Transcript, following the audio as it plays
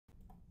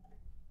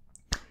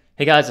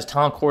Hey guys, it's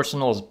Tom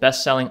Corson-Knowles,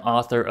 best-selling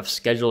author of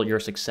Schedule Your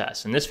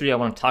Success. In this video, I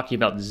want to talk to you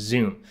about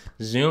Zoom.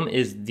 Zoom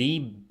is the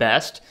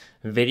best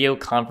video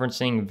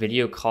conferencing,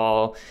 video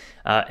call,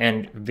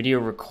 and video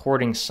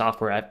recording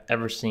software I've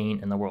ever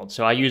seen in the world.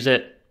 So I use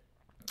it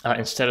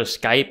instead of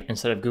Skype,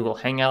 instead of Google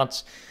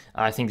Hangouts.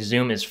 I think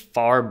Zoom is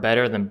far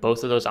better than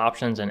both of those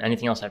options and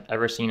anything else I've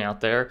ever seen out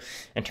there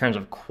in terms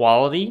of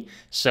quality.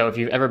 So if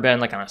you've ever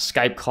been like on a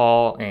Skype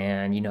call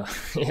and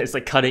it's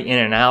like cutting in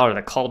and out or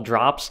the call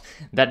drops,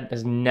 that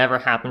has never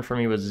happened for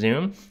me with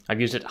Zoom. I've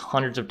used it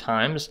hundreds of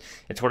times.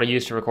 It's what I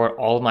use to record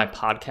all of my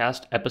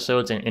podcast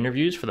episodes and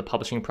interviews for the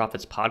Publishing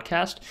Profits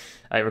podcast.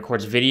 It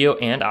records video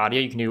and audio.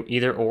 You can do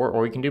either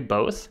or you can do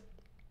both.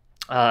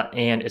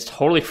 And it's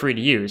totally free to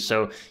use,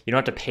 so you don't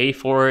have to pay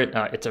for it.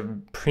 It's a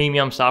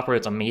premium software.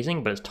 It's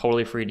amazing, but it's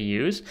totally free to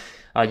use.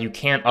 You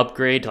can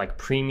upgrade to like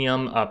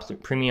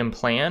premium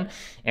plan,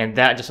 and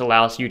that just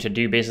allows you to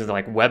do basically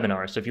like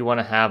webinars. So if you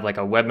want to have like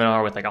a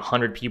webinar with like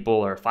 100 people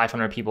or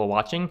 500 people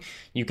watching,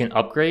 you can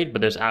upgrade,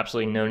 but there's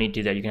absolutely no need to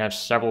do that. You can have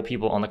several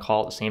people on the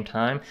call at the same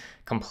time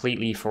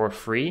completely for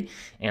free,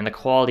 and the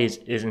quality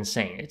is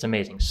insane. It's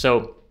amazing.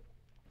 So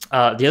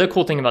the other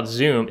cool thing about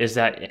Zoom is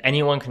that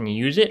anyone can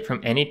use it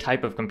from any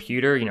type of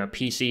computer,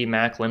 PC,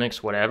 Mac, Linux,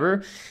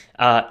 whatever.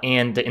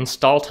 And the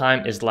install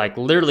time is like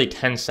literally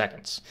 10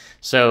 seconds.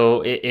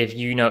 So if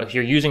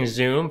you're using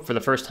Zoom for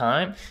the first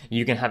time,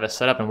 you can have it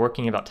set up and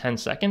working in about 10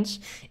 seconds.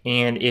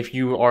 And if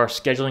you are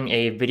scheduling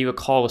a video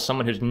call with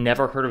someone who's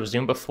never heard of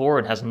Zoom before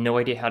and has no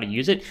idea how to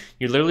use it,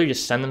 you literally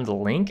just send them the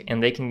link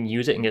and they can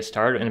use it and get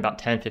started in about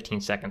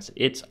 10-15 seconds.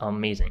 It's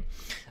amazing.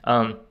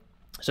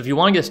 So if you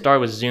want to get started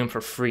with Zoom for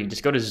free,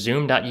 just go to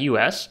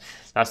zoom.us.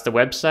 That's the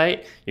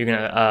website. You're going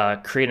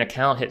to create an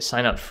account, hit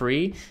sign up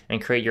free,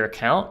 and create your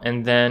account.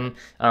 And then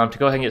to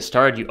go ahead and get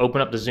started, you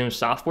open up the Zoom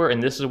software,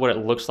 and this is what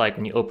it looks like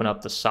when you open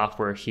up the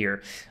software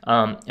here.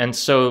 And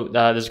so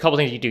there's a couple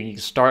things you can do. You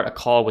can start a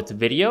call with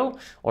video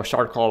or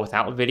start a call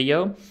without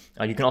video.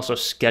 You can also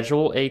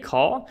schedule a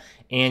call,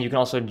 and you can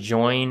also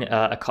join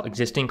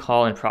existing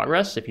call in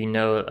progress if you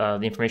know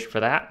the information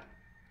for that.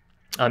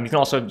 You can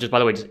also just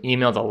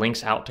email the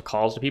links out to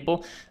calls to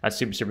people. That's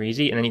super, super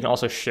easy. And then you can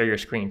also share your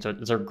screen. So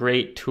it's a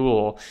great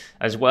tool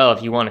as well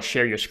if you want to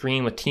share your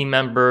screen with team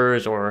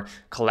members or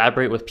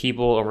collaborate with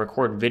people or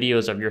record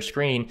videos of your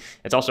screen.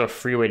 It's also a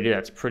free way to do that.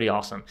 It's pretty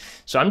awesome.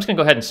 So I'm just going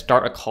to go ahead and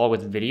start a call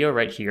with video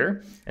right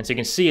here. And so you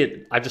can see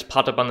it. I've just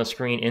popped up on the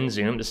screen in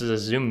Zoom. This is a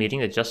Zoom meeting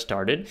that just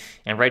started.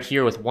 And right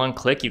here with one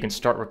click, you can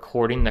start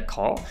recording the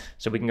call.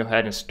 So we can go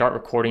ahead and start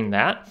recording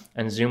that.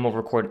 And Zoom will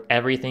record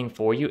everything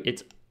for you.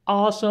 It's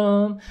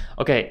awesome.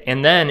 Okay,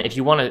 and then if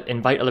you want to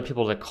invite other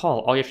people to the call,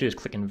 all you have to do is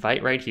click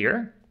invite right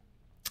here.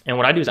 And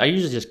what I do is I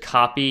usually just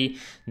copy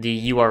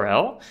the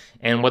URL,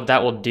 and what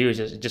that will do is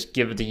just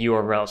give the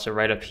URL. So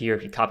right up here,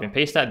 if you copy and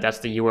paste that, that's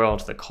the URL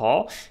to the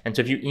call. And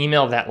so if you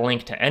email that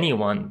link to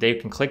anyone, they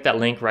can click that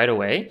link right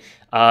away.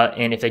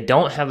 And if they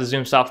don't have the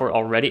Zoom software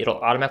already,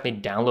 it'll automatically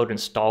download and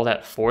install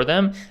that for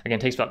them. Again,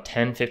 it takes about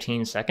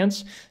 10-15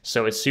 seconds.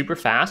 So it's super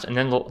fast, and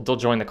then they'll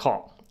join the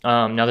call.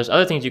 Now there's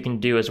other things you can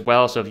do as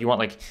well. So if you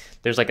want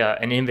there's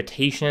an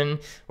invitation,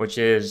 which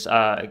is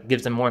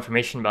gives them more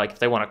information about if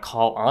they want to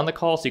call on the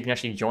call. So you can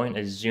actually join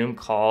a Zoom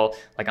call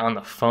on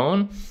the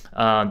phone.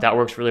 That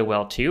works really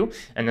well too.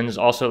 And then there's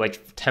also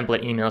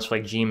template emails for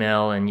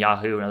Gmail and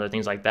Yahoo and other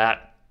things like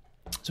that.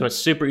 So it's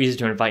super easy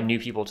to invite new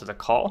people to the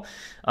call.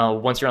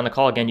 Once you're on the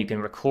call, again, you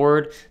can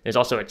record. There's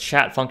also a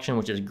chat function,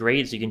 which is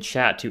great. So you can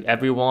chat to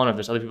everyone. If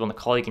there's other people on the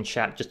call, you can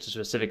chat just to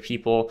specific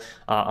people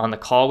on the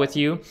call with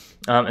you.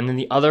 And then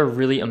the other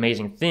really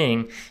amazing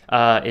thing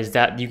is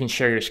that you can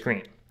share your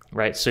screen.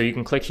 Right, so you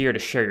can click here to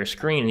share your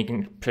screen, and you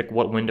can pick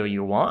what window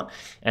you want.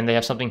 And they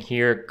have something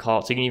here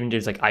called, so you can even do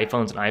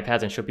iPhones and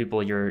iPads and show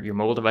people your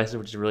mobile devices,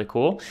 which is really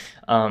cool.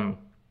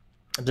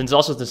 There's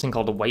also this thing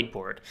called the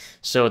Whiteboard.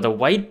 So the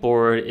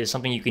Whiteboard is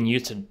something you can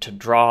use to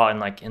draw and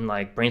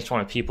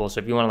brainstorm with people.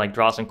 So if you want to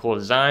draw some cool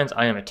designs,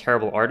 I am a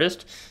terrible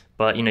artist,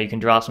 but you can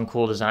draw some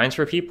cool designs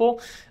for people.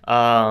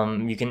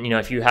 You can,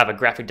 if you have a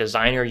graphic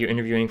designer you're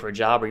interviewing for a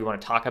job, or you want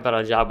to talk about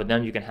a job with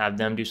them, you can have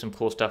them do some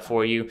cool stuff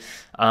for you.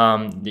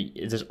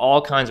 There's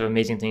all kinds of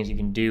amazing things you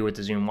can do with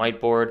the Zoom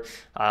Whiteboard,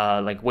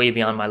 way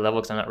beyond my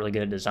level because I'm not really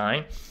good at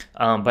design.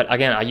 But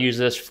again, I use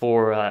this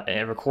for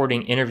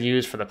recording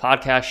interviews for the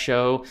podcast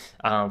show,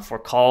 for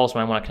calls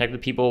when I want to connect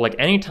with people.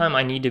 Anytime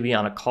I need to be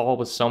on a call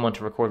with someone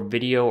to record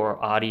video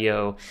or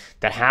audio,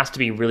 that has to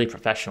be really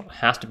professional. It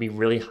has to be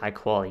really high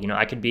quality.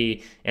 I could be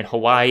in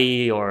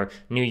Hawaii or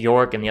New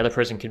York, and the other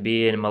person could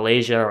be in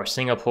Malaysia or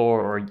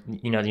Singapore or the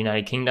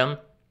United Kingdom.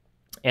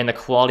 and the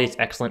quality is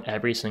excellent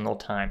every single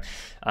time.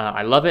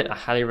 I love it. I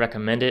highly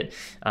recommend it.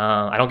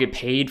 I don't get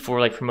paid for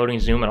like promoting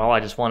Zoom at all. I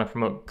just want to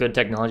promote good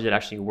technology that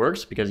actually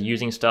works, because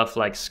using stuff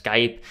like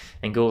Skype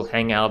and Google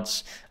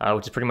Hangouts,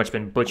 which has pretty much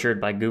been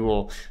butchered by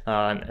Google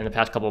in the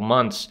past couple of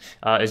months,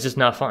 is just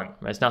not fun.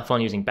 It's not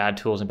fun using bad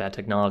tools and bad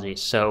technology.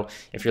 So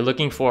if you're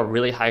looking for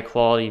really high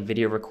quality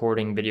video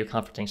recording, video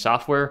conferencing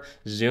software,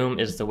 Zoom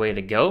is the way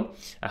to go.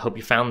 I hope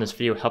you found this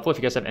video helpful. If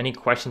you guys have any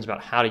questions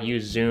about how to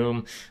use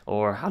Zoom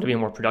or how to be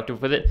more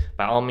productive with it,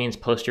 by all means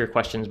post your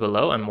questions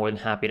below. I'm more than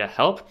happy to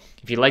help.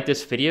 If you like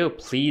this video,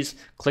 please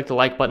click the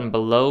like button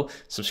below,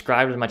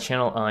 subscribe to my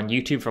channel on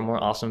YouTube for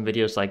more awesome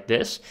videos like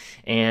this.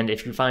 And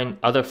if you find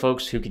other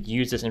folks who could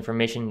use this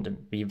information to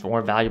be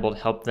more valuable to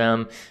help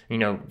them,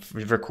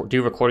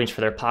 do recordings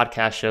for their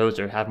podcast shows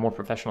or have more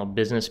professional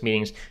business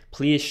meetings,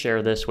 please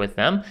share this with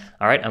them.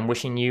 All right, I'm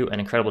wishing you an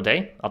incredible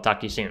day. I'll talk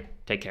to you soon.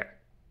 Take care.